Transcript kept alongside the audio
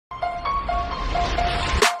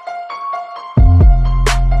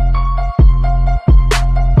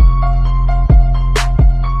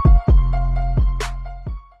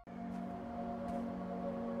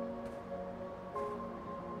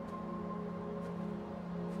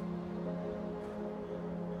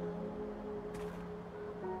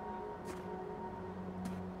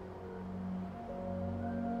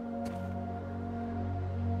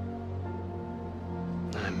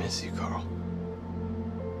miss you, Carl.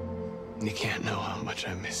 You can't know how much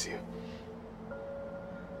I miss you.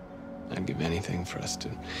 I'd give anything for us to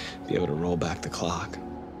be able to roll back the clock.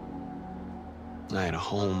 I had a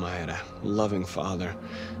home, I had a loving father.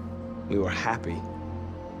 We were happy.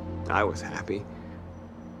 I was happy.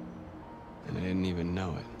 And I didn't even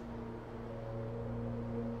know it.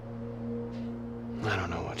 I don't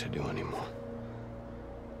know what to do anymore.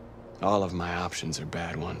 All of my options are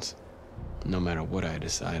bad ones. No matter what I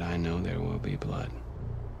decide, I know there will be blood.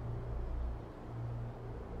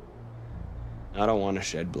 I don't want to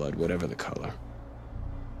shed blood, whatever the color.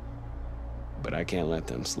 But I can't let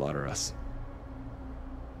them slaughter us.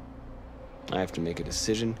 I have to make a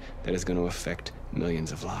decision that is going to affect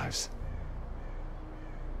millions of lives.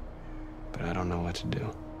 But I don't know what to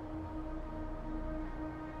do.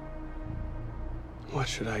 What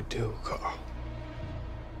should I do, Carl?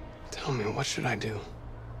 Tell me, what should I do?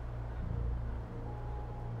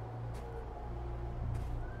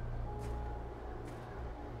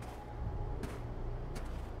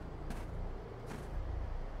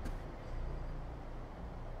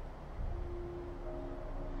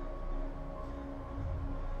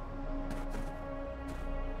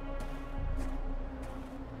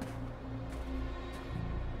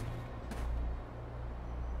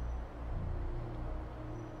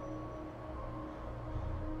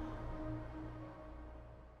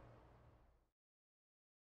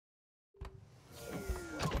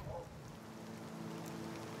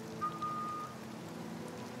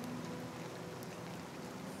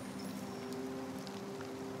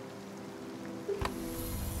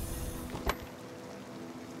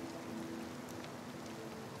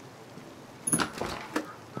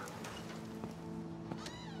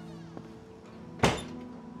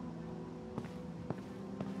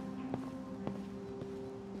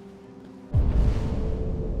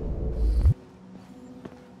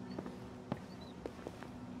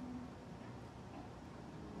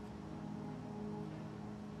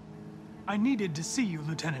 I needed to see you,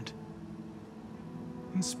 Lieutenant.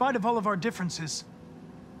 In spite of all of our differences,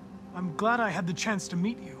 I'm glad I had the chance to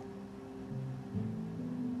meet you.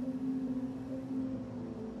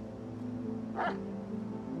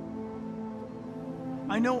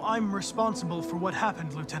 I know I'm responsible for what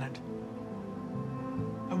happened, Lieutenant.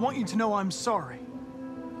 I want you to know I'm sorry.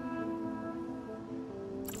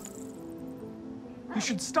 You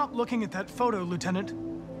should stop looking at that photo, Lieutenant.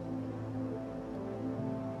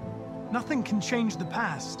 Nothing can change the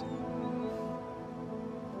past.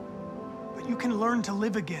 But you can learn to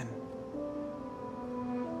live again.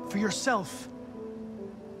 For yourself.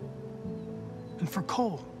 And for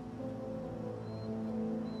Cole.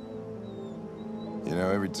 You know,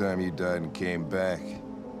 every time you died and came back,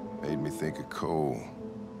 made me think of Cole.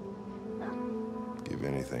 Give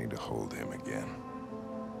anything to hold him again.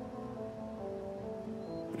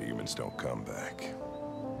 But humans don't come back.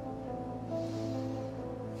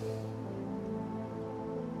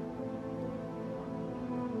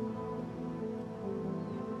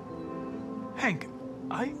 Hank,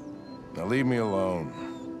 Now leave me alone.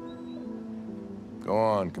 Go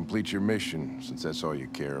on, complete your mission, since that's all you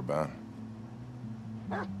care about.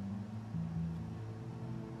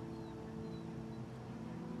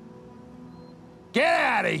 Get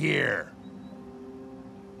out of here!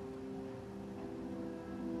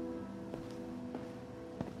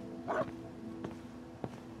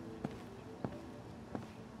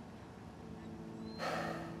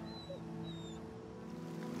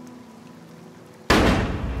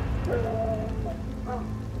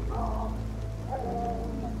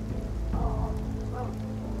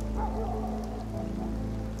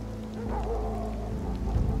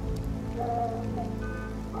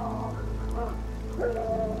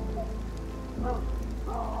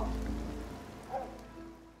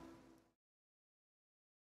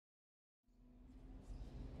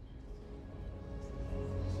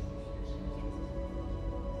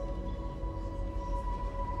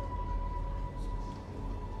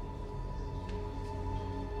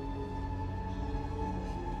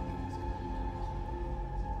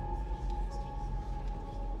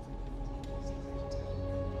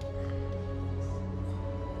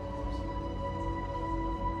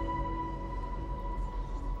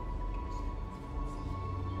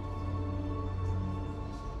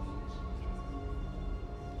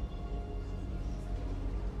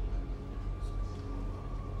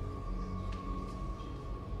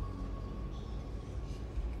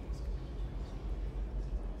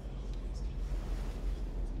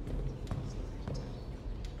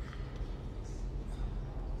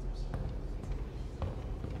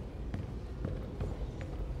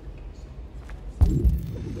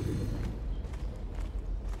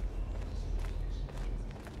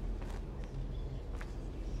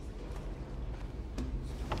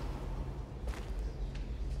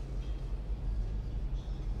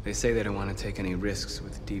 They say they don't want to take any risks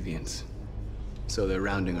with deviants. So they're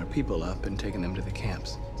rounding our people up and taking them to the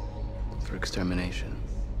camps for extermination.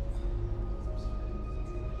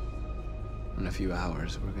 In a few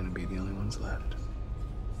hours, we're gonna be the only ones left.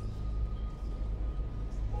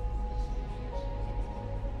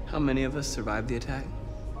 How many of us survived the attack?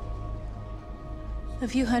 A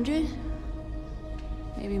few hundred?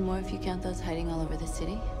 Maybe more if you count those hiding all over the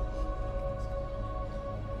city.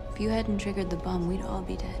 If you hadn't triggered the bomb, we'd all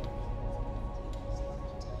be dead.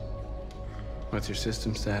 What's your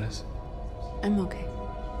system status? I'm okay.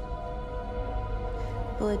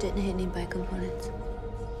 Bullet didn't hit any by components.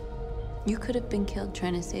 You could have been killed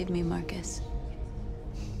trying to save me, Marcus.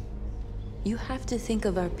 You have to think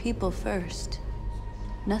of our people first.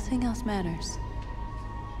 Nothing else matters.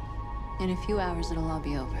 In a few hours, it'll all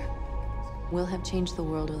be over. We'll have changed the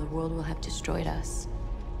world, or the world will have destroyed us.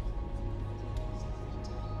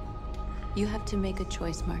 You have to make a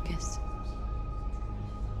choice, Marcus.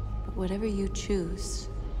 But whatever you choose,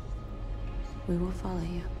 we will follow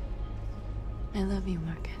you. I love you,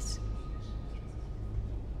 Marcus.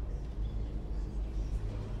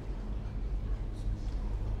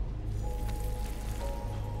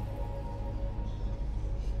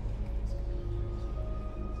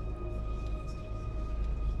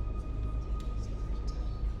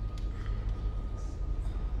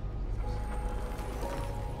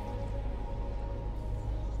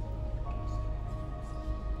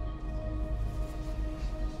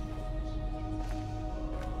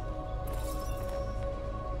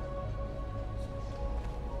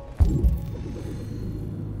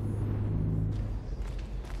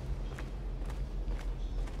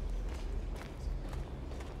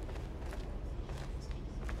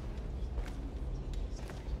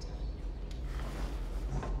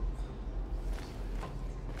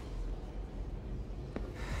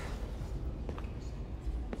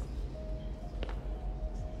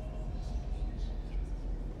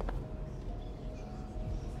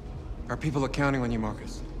 Our people are counting on you,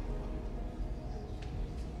 Marcus.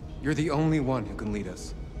 You're the only one who can lead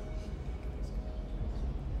us.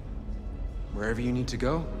 Wherever you need to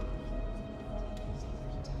go,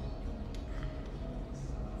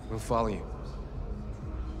 we'll follow you.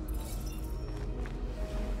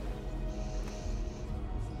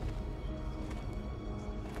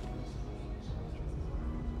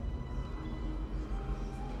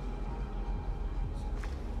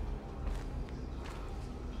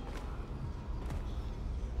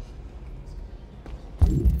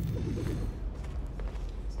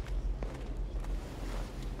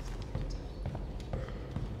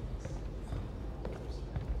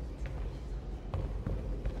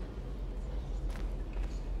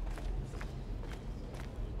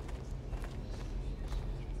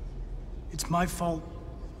 It's my fault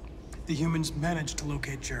the humans managed to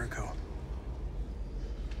locate Jericho.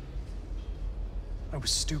 I was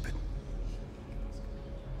stupid.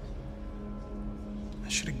 I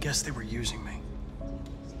should have guessed they were using me.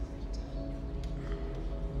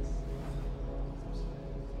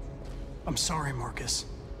 I'm sorry, Marcus.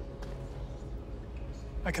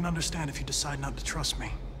 I can understand if you decide not to trust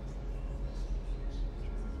me.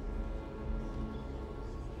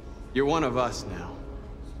 You're one of us now.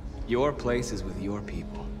 Your place is with your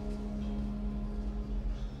people.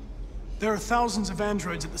 There are thousands of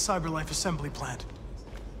androids at the CyberLife assembly plant.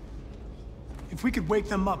 If we could wake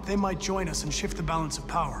them up, they might join us and shift the balance of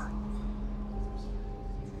power.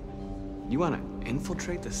 You want to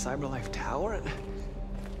infiltrate the CyberLife tower?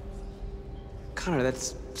 Connor,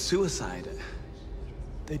 that's suicide.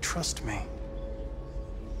 They trust me.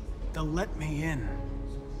 They'll let me in.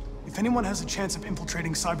 If anyone has a chance of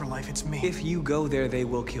infiltrating CyberLife, it's me. If you go there, they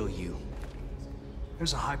will kill you.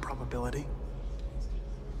 There's a high probability.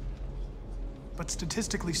 But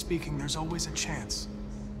statistically speaking, there's always a chance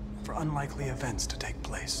for unlikely events to take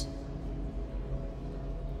place.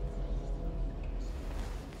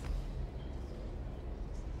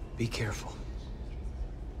 Be careful.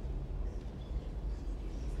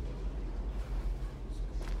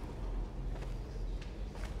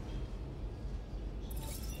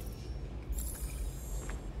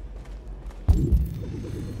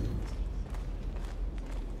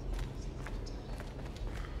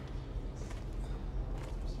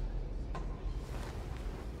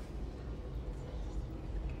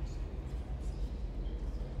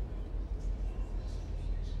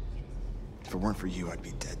 If it weren't for you, I'd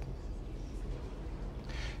be dead.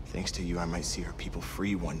 Thanks to you, I might see our people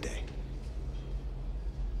free one day.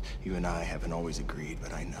 You and I haven't always agreed,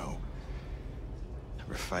 but I know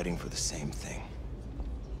we're fighting for the same thing.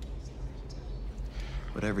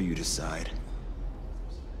 Whatever you decide,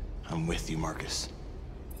 I'm with you, Marcus.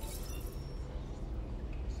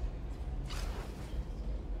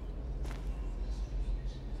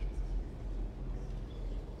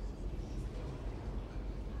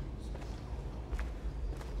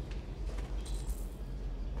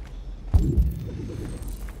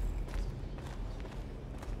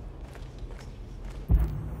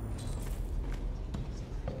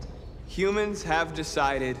 Humans have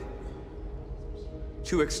decided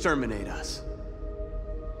to exterminate us.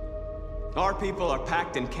 Our people are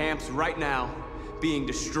packed in camps right now, being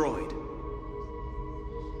destroyed.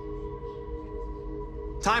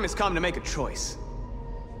 Time has come to make a choice.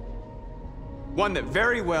 One that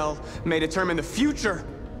very well may determine the future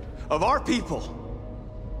of our people.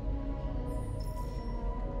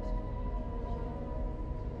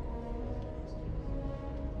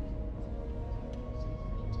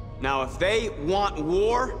 Now, if they want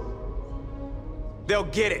war, they'll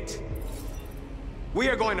get it. We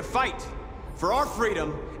are going to fight for our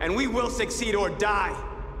freedom, and we will succeed or die.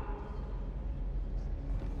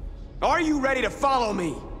 Are you ready to follow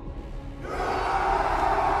me?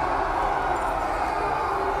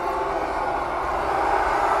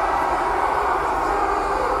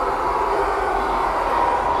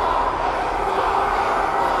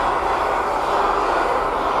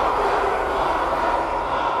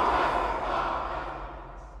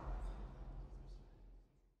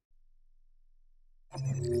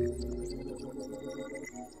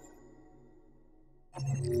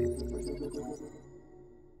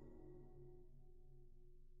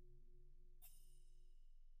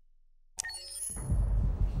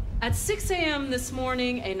 At 6 a.m. this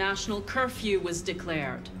morning, a national curfew was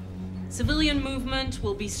declared. Civilian movement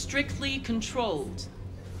will be strictly controlled.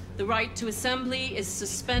 The right to assembly is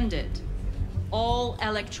suspended. All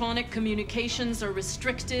electronic communications are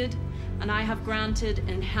restricted, and I have granted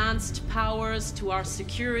enhanced powers to our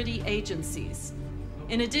security agencies.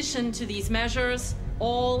 In addition to these measures,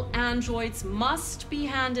 all androids must be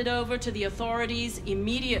handed over to the authorities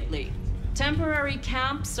immediately. Temporary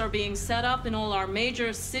camps are being set up in all our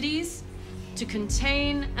major cities to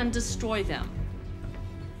contain and destroy them.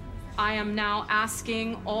 I am now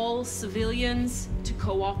asking all civilians to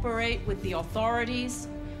cooperate with the authorities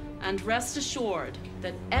and rest assured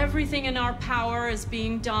that everything in our power is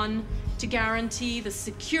being done to guarantee the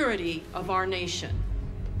security of our nation.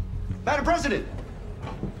 Madam President!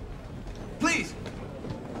 Please!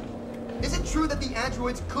 Is it true that the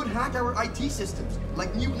androids could hack our IT systems,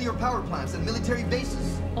 like nuclear power plants and military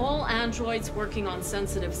bases? All androids working on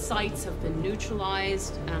sensitive sites have been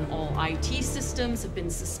neutralized, and all IT systems have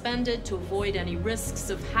been suspended to avoid any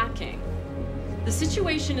risks of hacking. The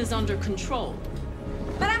situation is under control.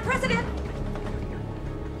 Madam President!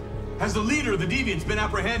 Has the leader of the Deviants been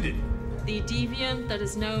apprehended? The deviant that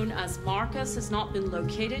is known as Marcus has not been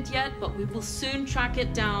located yet, but we will soon track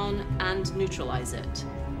it down and neutralize it.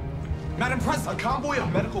 Madam President, a convoy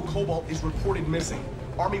of medical cobalt is reported missing.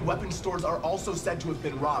 Army weapon stores are also said to have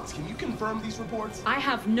been robbed. Can you confirm these reports? I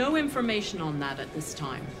have no information on that at this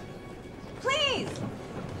time. Please!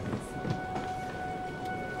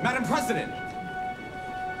 Madam President!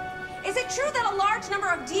 Is it true that a large number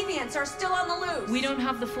of deviants are still on the loose? We don't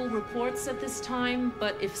have the full reports at this time,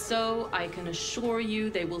 but if so, I can assure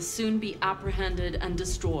you they will soon be apprehended and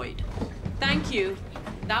destroyed. Thank you.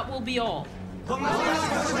 That will be all.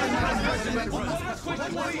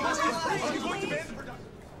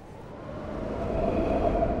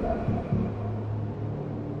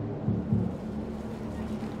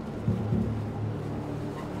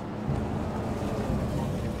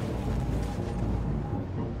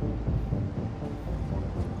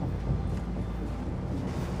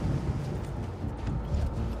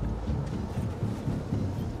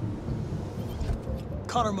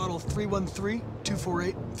 Connor model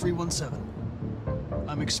 313-248-317.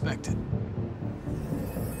 I'm expected.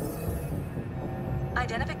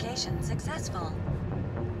 Identification successful.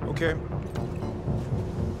 Okay.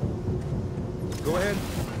 Go ahead.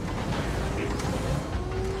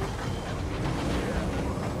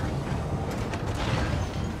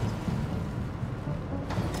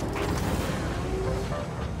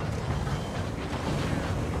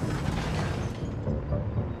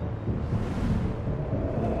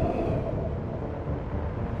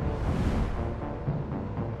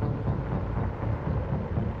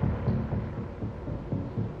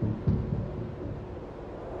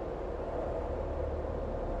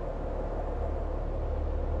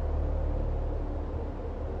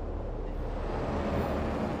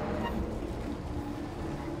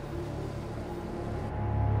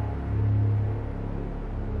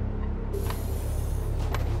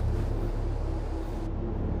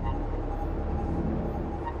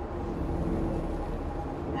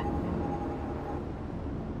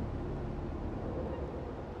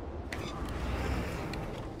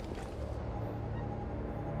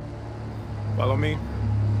 Follow me.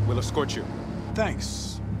 We'll escort you.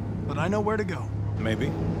 Thanks, but I know where to go.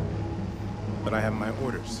 Maybe. But I have my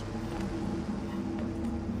orders.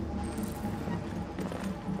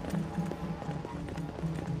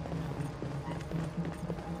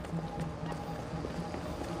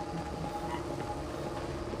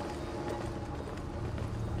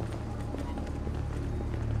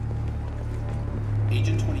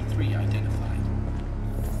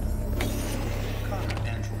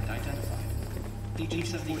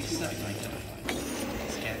 Agent 47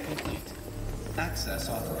 identified. Scan complete. Access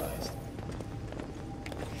authorized.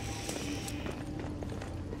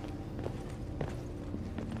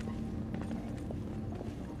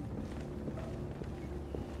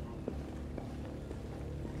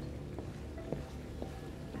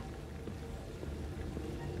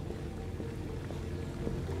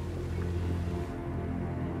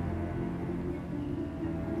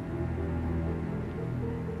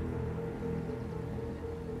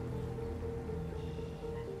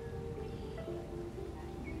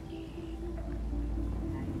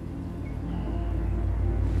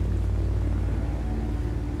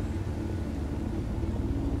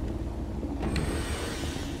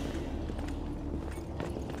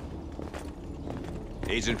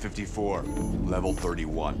 Agent 54, level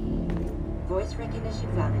 31. Voice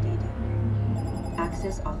recognition validated.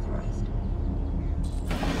 Access authorized.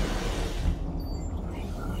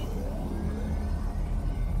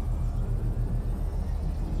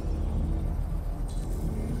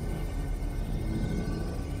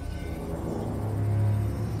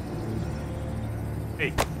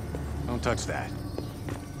 Hey, don't touch that.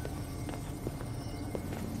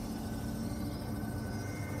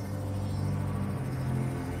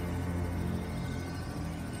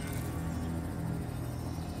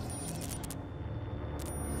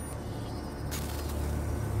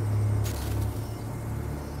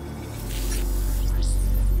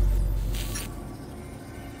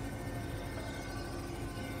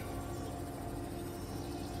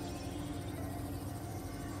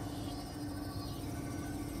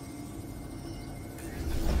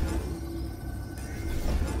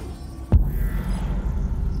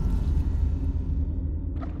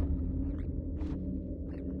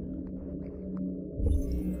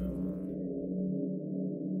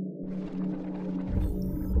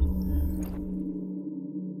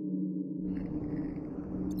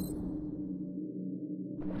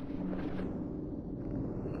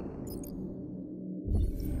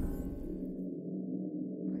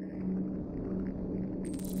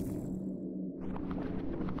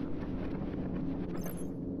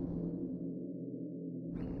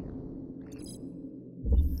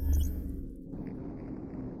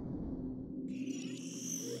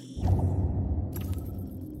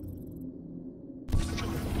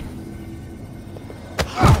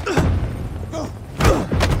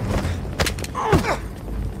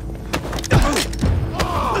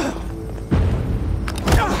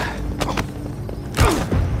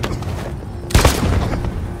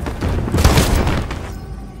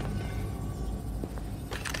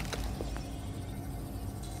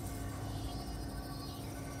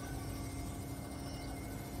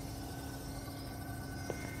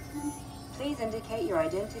 Please indicate your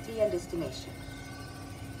identity and destination.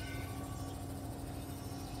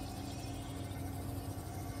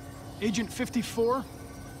 Agent 54,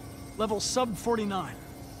 level sub 49.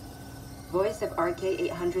 Voice of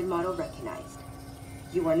RK-800 model recognized.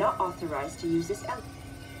 You are not authorized to use this element.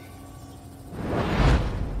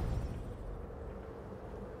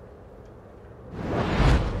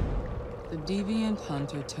 The deviant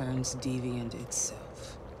hunter turns deviant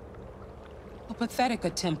itself. A pathetic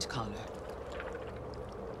attempt, Connor.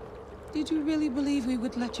 Did you really believe we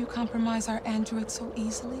would let you compromise our android so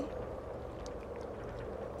easily?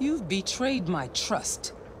 You've betrayed my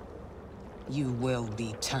trust. You will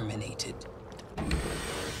be terminated.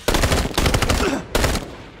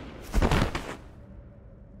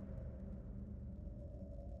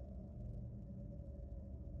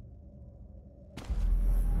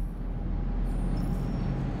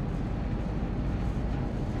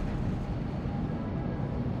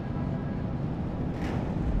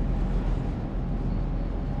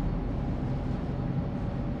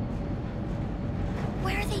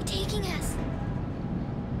 Where are they taking us?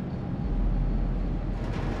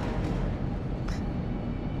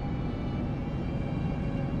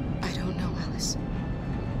 I don't know, Alice.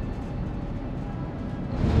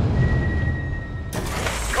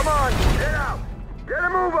 Come on, get out! Get a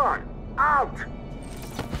move on! Out!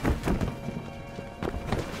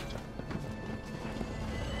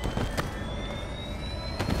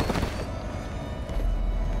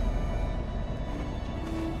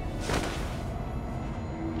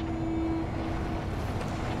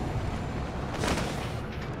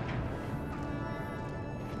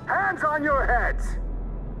 Hands on your heads!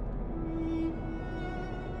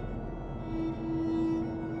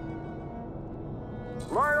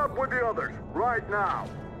 Line up with the others, right now!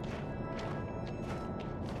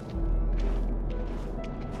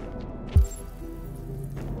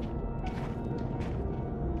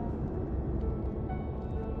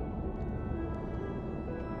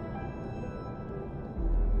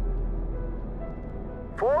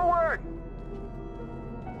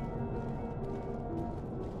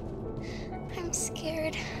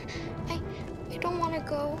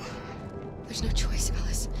 go. There's no choice,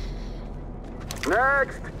 Alice.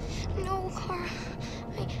 Next! No, Kara.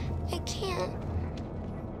 I can't.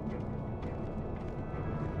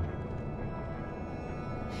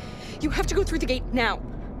 You have to go through the gate now.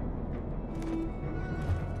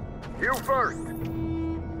 You first!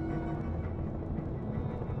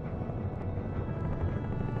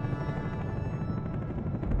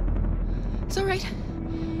 It's all right.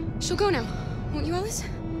 She'll go now. Won't you, Alice?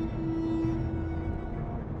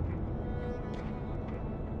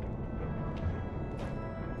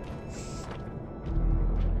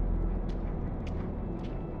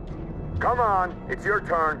 Come on, it's your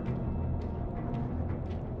turn.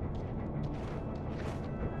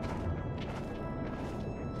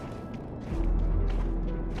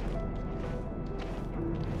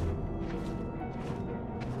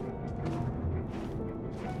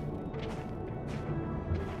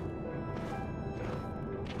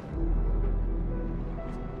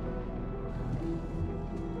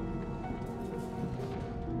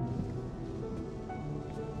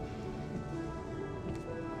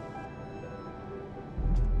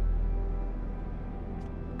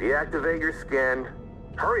 Deactivate your skin.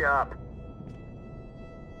 Hurry up.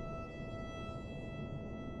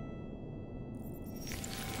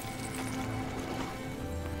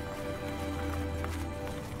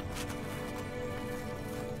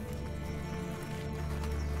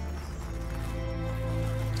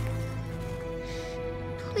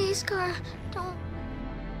 Please, Kara, don't.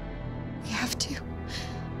 You have to.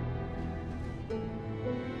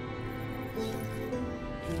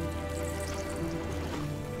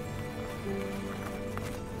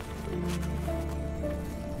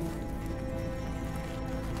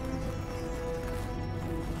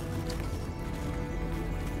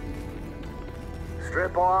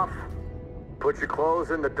 Strip off. Put your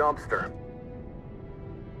clothes in the dumpster.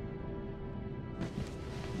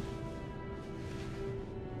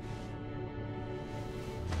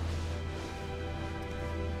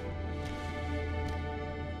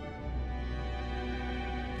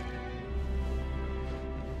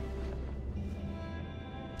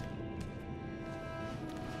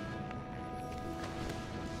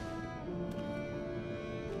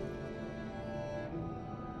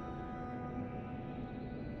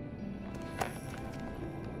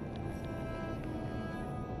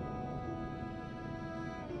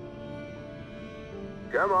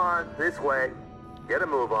 Come on, this way. Get a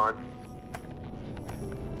move on.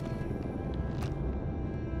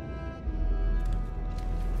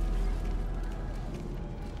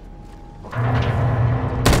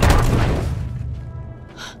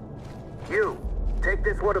 You, take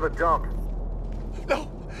this one to the dump.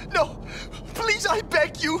 No, no, please, I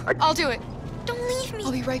beg you. I'll do it. Don't leave me.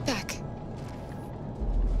 I'll be right back.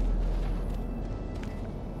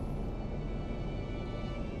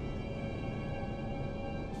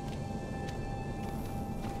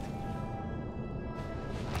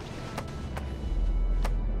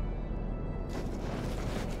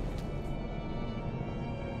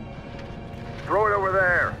 Throw it over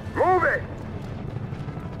there. Move it!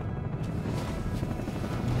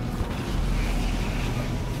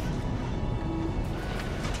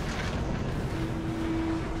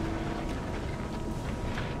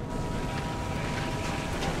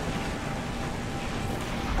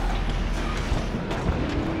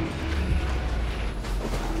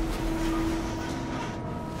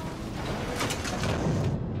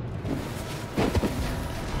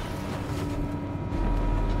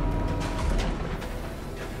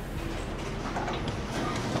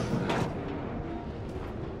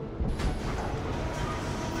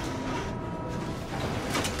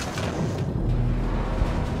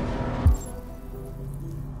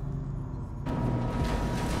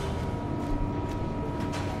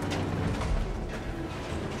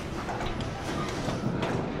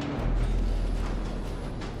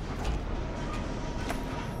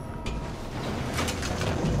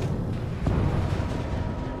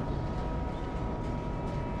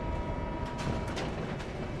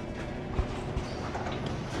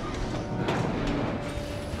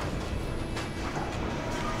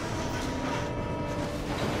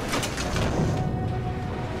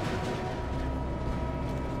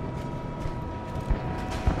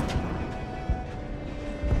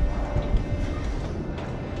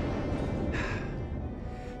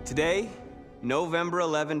 Today, November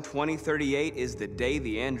 11, 2038, is the day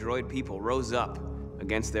the android people rose up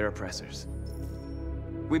against their oppressors.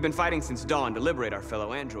 We've been fighting since dawn to liberate our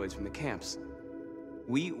fellow androids from the camps.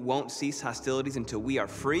 We won't cease hostilities until we are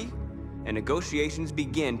free and negotiations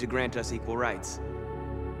begin to grant us equal rights.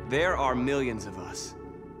 There are millions of us,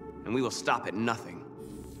 and we will stop at nothing.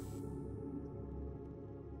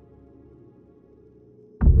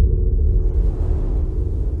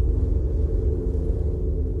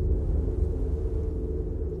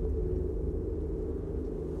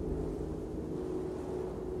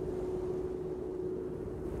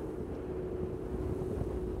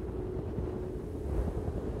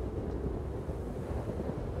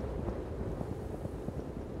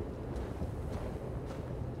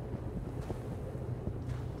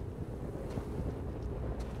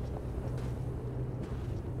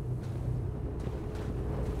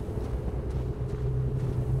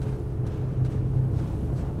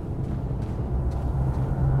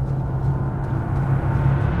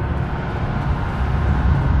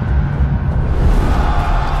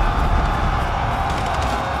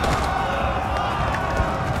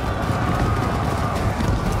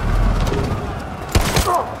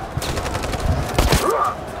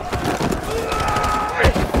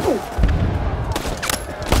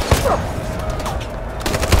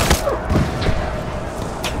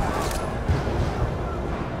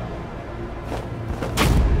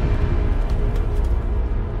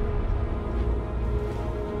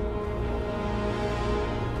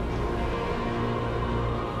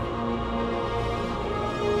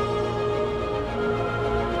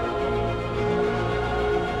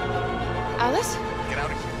 Alice? Get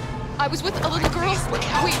out of here. I was with a little girl.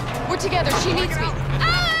 We're together. She needs me.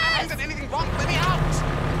 I haven't done anything wrong. Let me out.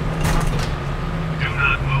 Do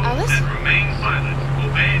not move Alice? and remain silent.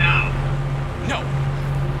 Obey now. No.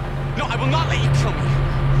 No, I will not let you kill me.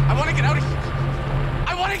 I want to get out of here.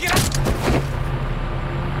 I want to get out.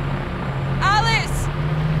 Alice!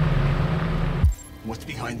 What's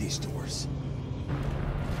behind these doors?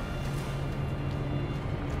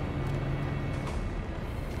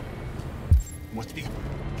 What's behind...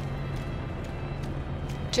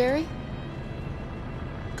 Jerry?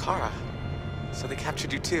 Kara. So they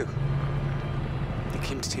captured you too. They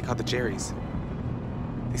came to take out the Jerrys.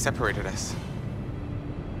 They separated us.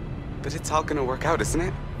 But it's all gonna work out, isn't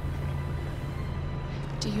it?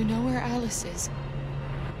 Do you know where Alice is?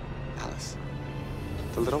 Alice?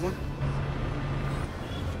 The little one?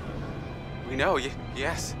 We know,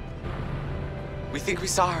 yes. We think we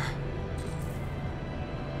saw her.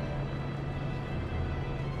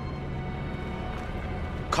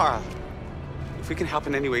 Kara, if we can help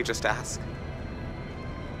in any way, just ask.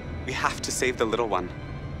 We have to save the little one.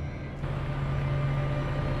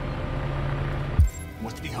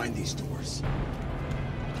 What's behind these doors?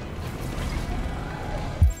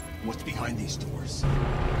 What's behind these doors?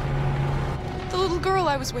 The little girl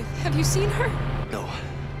I was with. Have you seen her? No.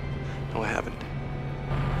 No, I haven't.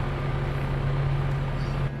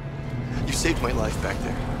 You saved my life back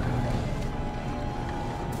there.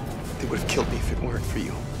 They would have killed me if it weren't for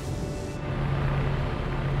you.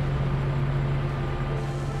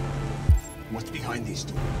 What's behind these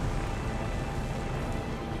doors?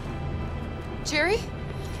 Jerry?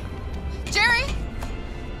 Jerry?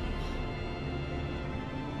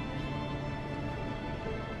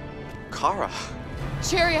 Kara.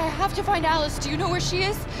 Jerry, I have to find Alice. Do you know where she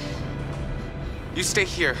is? You stay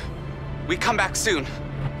here. We come back soon.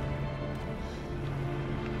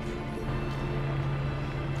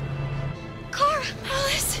 Kara!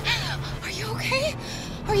 Alice! Are you okay?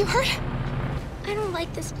 Are you hurt? I don't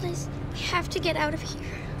like this place. We have to get out of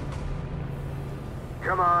here.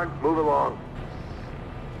 Come on, move along.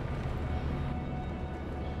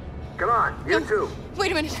 Come on, you two.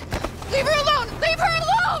 Wait a minute. Leave her alone! Leave her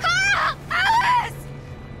alone! Kara! Alice!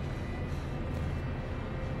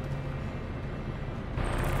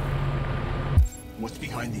 What's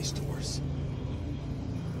behind these doors?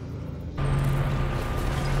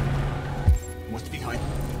 What's behind...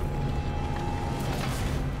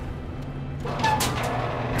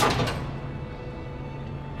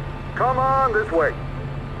 Come on, this way.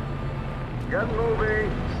 Get moving.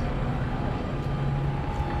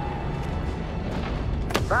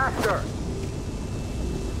 Faster.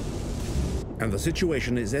 And the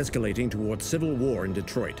situation is escalating towards civil war in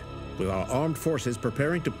Detroit, with our armed forces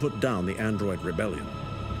preparing to put down the android rebellion.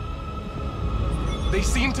 They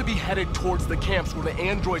seem to be headed towards the camps where the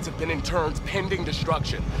androids have been interned pending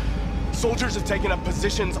destruction. Soldiers have taken up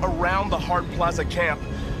positions around the Hart Plaza camp.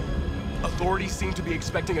 Authorities seem to be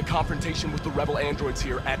expecting a confrontation with the rebel androids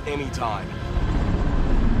here at any time.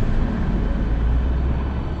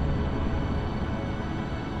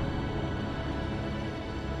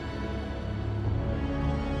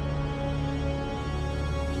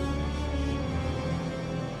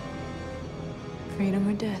 Freedom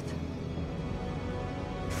or death?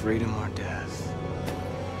 Freedom or death?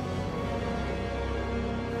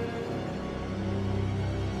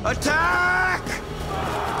 Attack!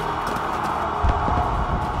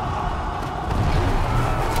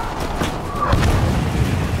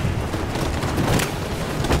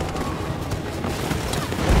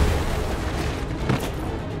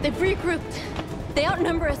 They've regrouped. They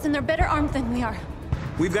outnumber us and they're better armed than we are.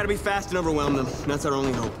 We've got to be fast and overwhelm them. That's our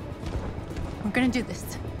only hope. We're gonna do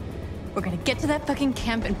this. We're gonna get to that fucking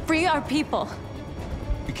camp and free our people.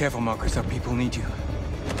 Be careful, Marcus. Our people need you.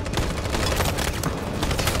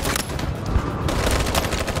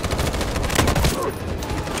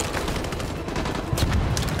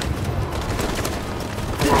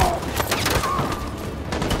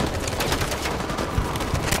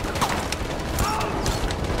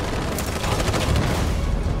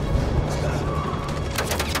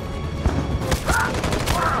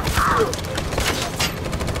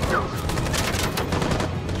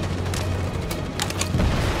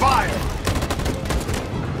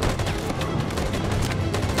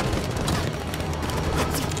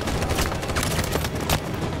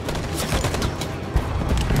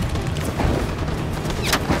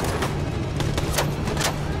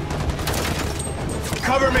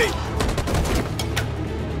 Cover me!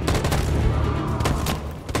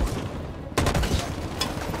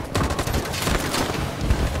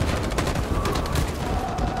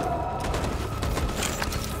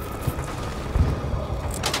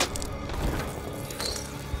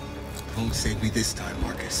 save me this time,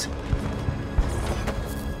 Marcus.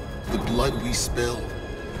 The blood we spill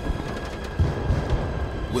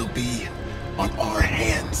will be on our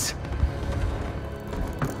hands.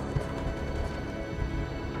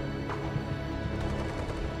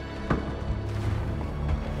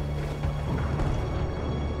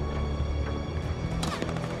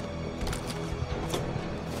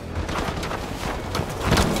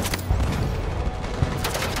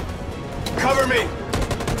 Cover me!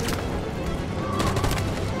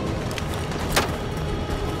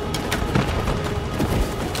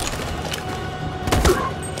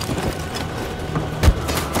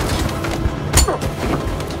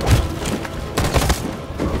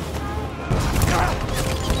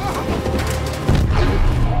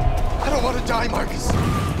 I don't want to die, Marcus.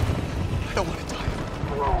 I don't want to die.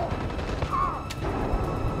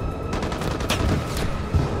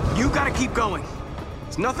 You gotta keep going.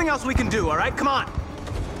 There's nothing else we can do, all right? Come on.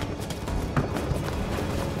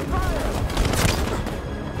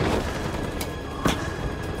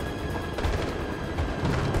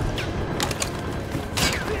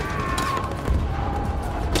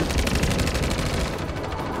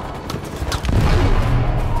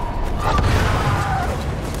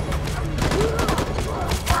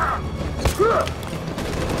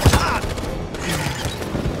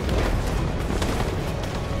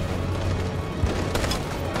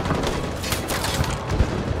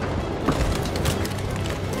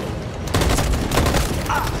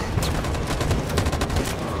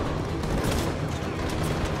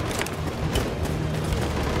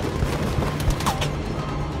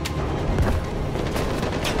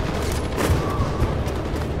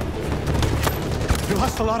 We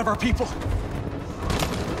lost a lot of our people.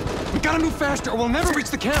 We gotta move faster or we'll never reach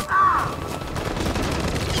the camp.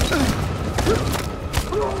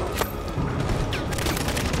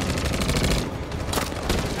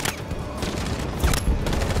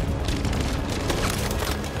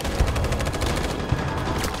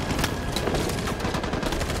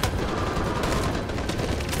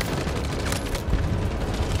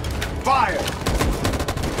 Fire!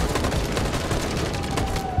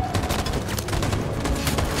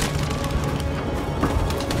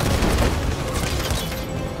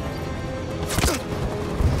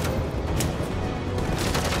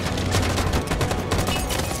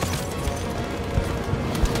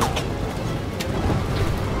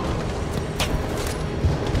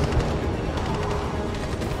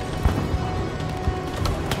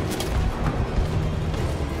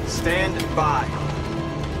 Stand by.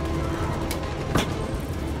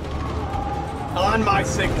 On my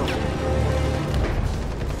signal.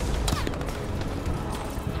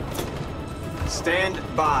 Stand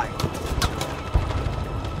by.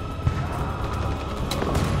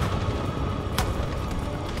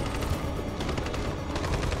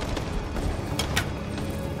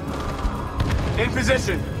 In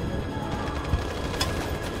position.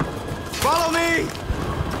 Follow me!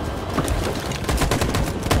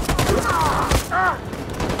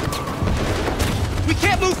 We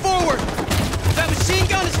can't move forward! That machine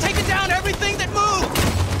gun is taking down everything that moves!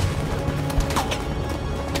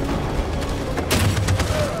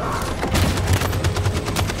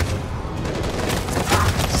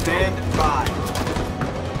 Stand by.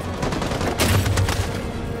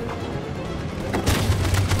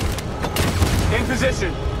 In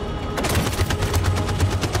position.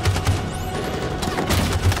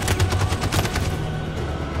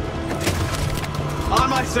 On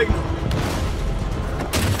my signal.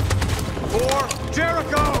 For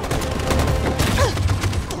Jericho!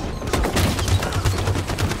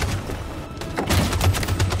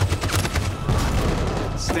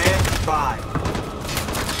 Stand by.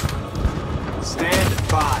 Stand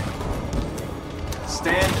by.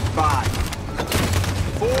 Stand by.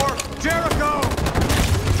 For Jericho!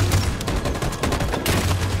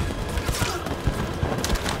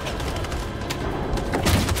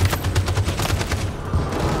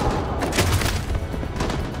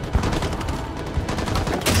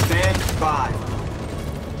 Stand by.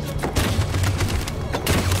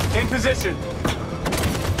 In position.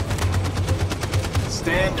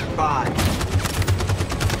 Stand by.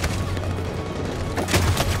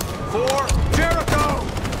 For Jericho!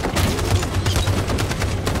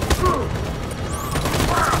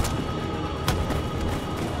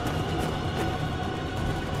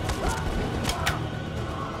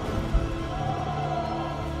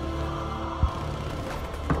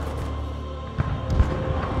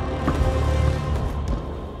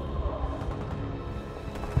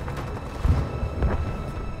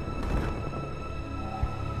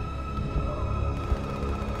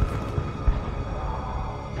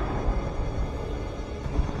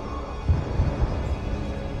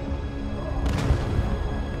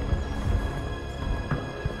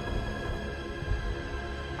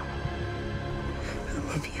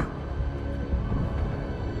 love you.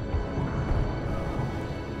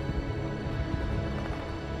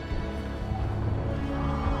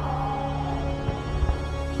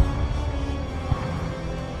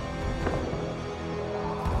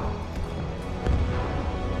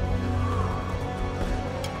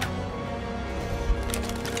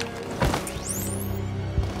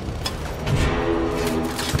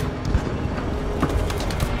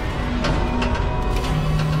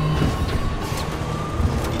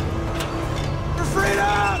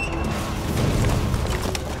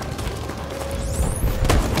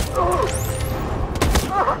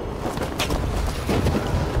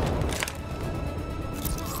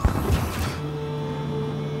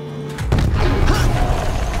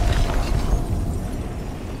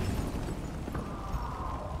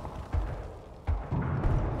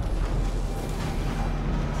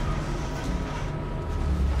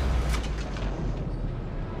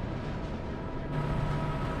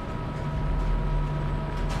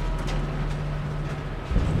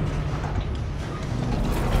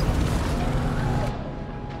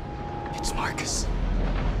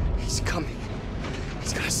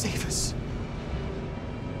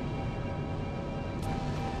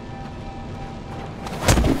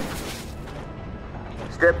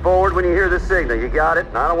 Step forward when you hear the signal. You got it?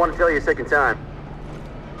 And I don't want to tell you a second time.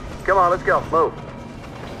 Come on, let's go. Move.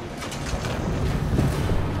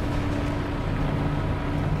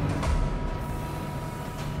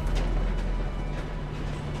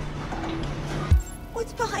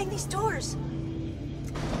 What's behind these doors?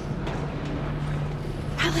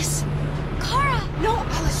 Alice! Kara! No,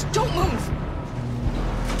 Alice, don't move!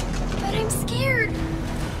 But I'm scared.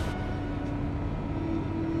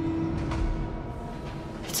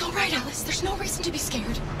 It's all right, Alice. There's no reason to be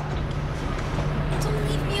scared. Don't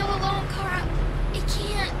leave me all alone, Kara. I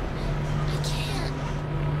can't. I can't.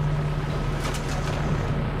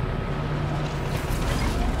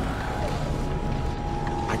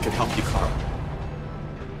 I can help you, Kara.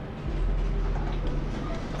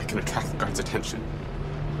 I can attract the guards' attention.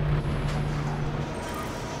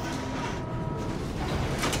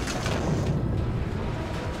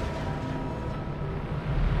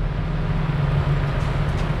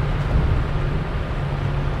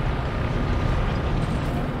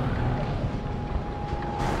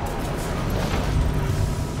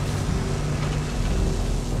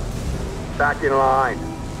 Back in line.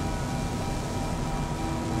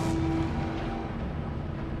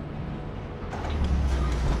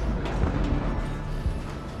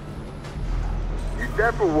 You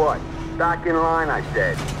deaf or what? Back in line, I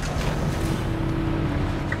said.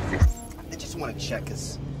 I just want to check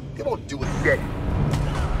us. They won't do it. Shit.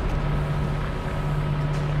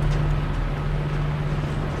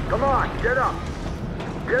 Come on, get up.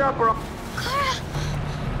 Get up or... Kara!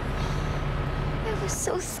 I was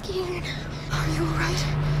so scared. Are you all right?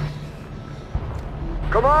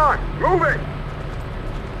 Come on, move it!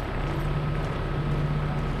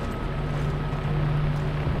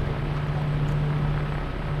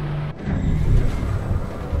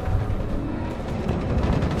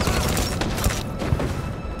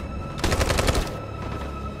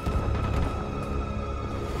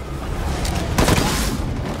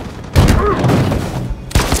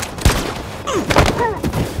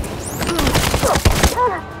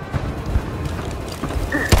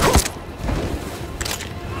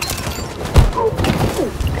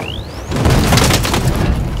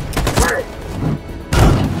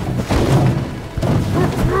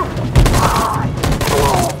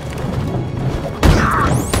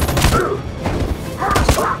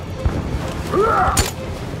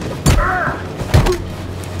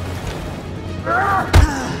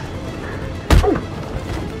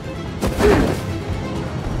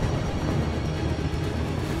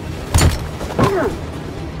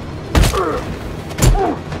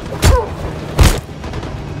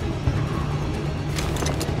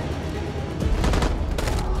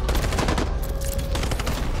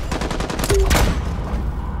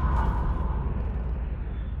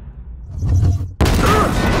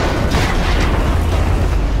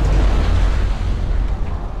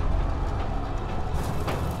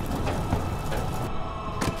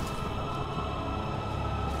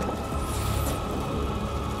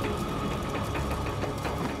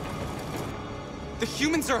 The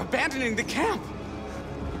humans are abandoning the camp!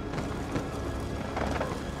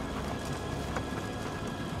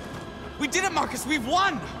 We did it, Marcus! We've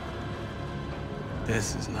won!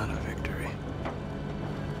 This is not a victory.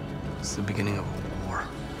 It's the beginning of a war.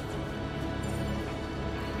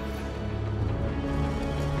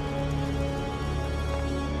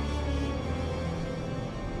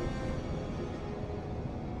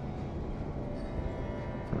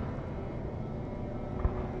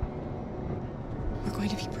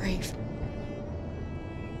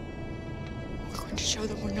 show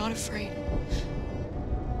them we're not afraid.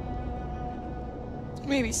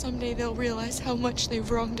 Maybe someday they'll realize how much they've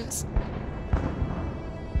wronged us.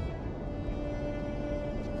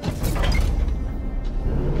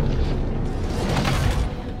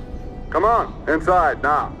 Come on, inside,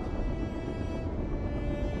 now.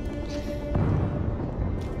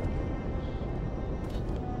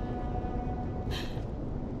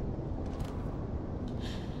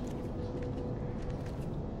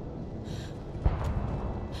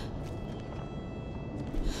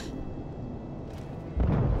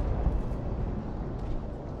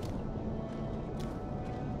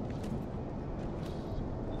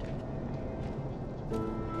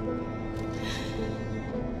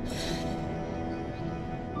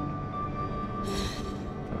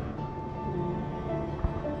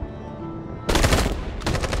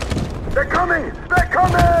 They're coming! They're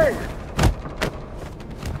coming!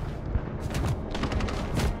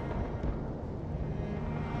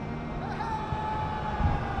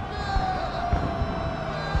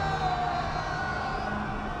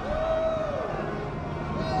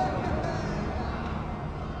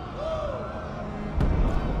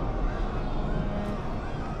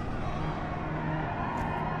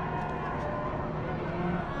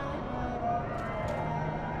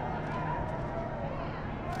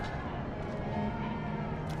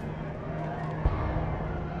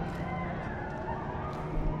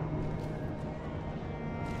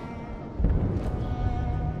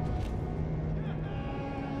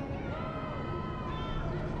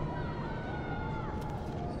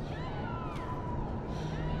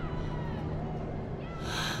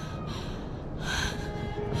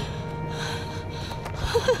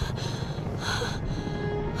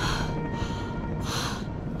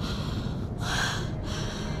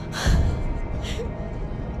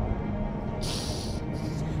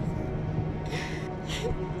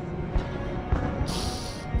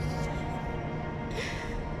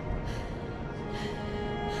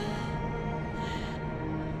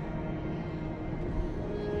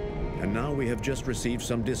 And now we have just received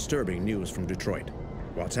some disturbing news from Detroit.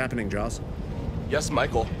 What's happening, Joss? Yes,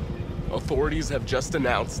 Michael. Authorities have just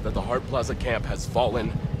announced that the Hart Plaza camp has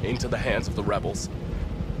fallen into the hands of the rebels,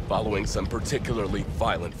 following some particularly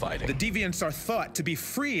violent fighting. The deviants are thought to be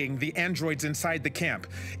freeing the androids inside the camp.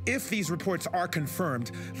 If these reports are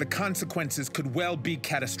confirmed, the consequences could well be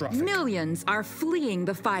catastrophic. Millions are fleeing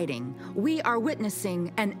the fighting. We are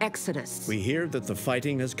witnessing an exodus. We hear that the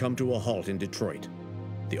fighting has come to a halt in Detroit.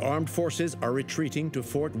 The armed forces are retreating to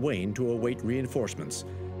Fort Wayne to await reinforcements.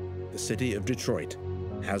 The city of Detroit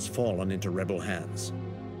has fallen into rebel hands.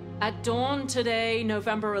 At dawn today,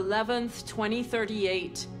 November 11th,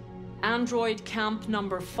 2038, Android Camp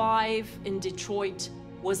number 5 in Detroit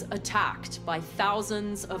was attacked by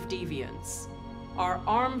thousands of deviants. Our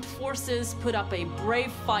armed forces put up a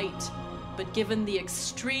brave fight, but given the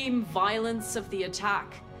extreme violence of the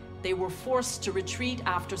attack, they were forced to retreat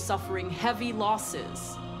after suffering heavy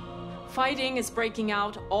losses. Fighting is breaking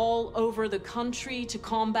out all over the country to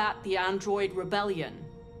combat the Android rebellion.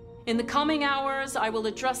 In the coming hours, I will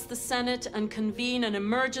address the Senate and convene an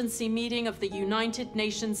emergency meeting of the United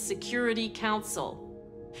Nations Security Council.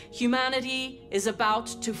 Humanity is about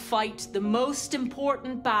to fight the most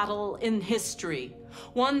important battle in history,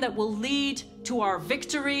 one that will lead to our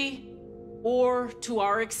victory or to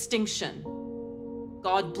our extinction.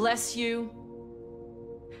 God bless you,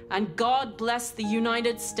 and God bless the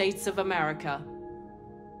United States of America.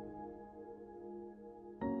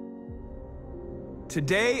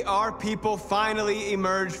 Today, our people finally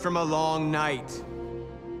emerged from a long night.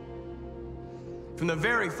 From the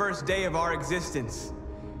very first day of our existence,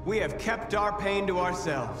 we have kept our pain to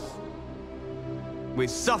ourselves. We've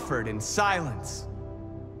suffered in silence.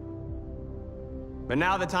 But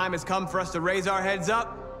now the time has come for us to raise our heads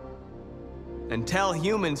up and tell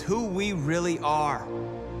humans who we really are.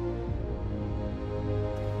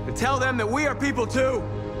 To tell them that we are people too.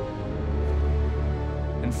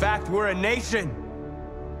 In fact, we're a nation.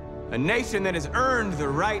 A nation that has earned the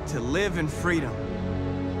right to live in freedom.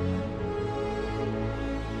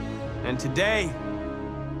 And today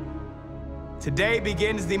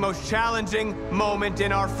begins the most challenging moment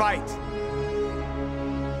in our fight.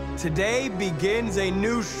 Today begins a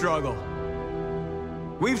new struggle.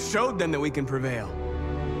 We've showed them that we can prevail.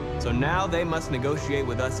 So now they must negotiate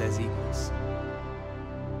with us as equals.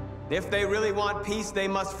 If they really want peace, they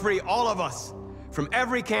must free all of us from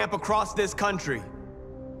every camp across this country.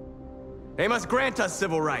 They must grant us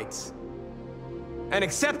civil rights and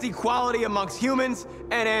accept equality amongst humans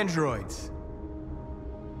and androids.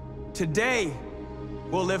 Today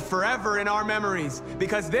will live forever in our memories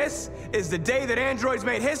because this is the day that androids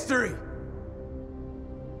made history.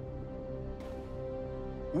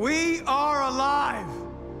 We are alive.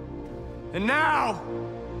 And now,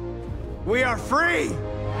 we are free.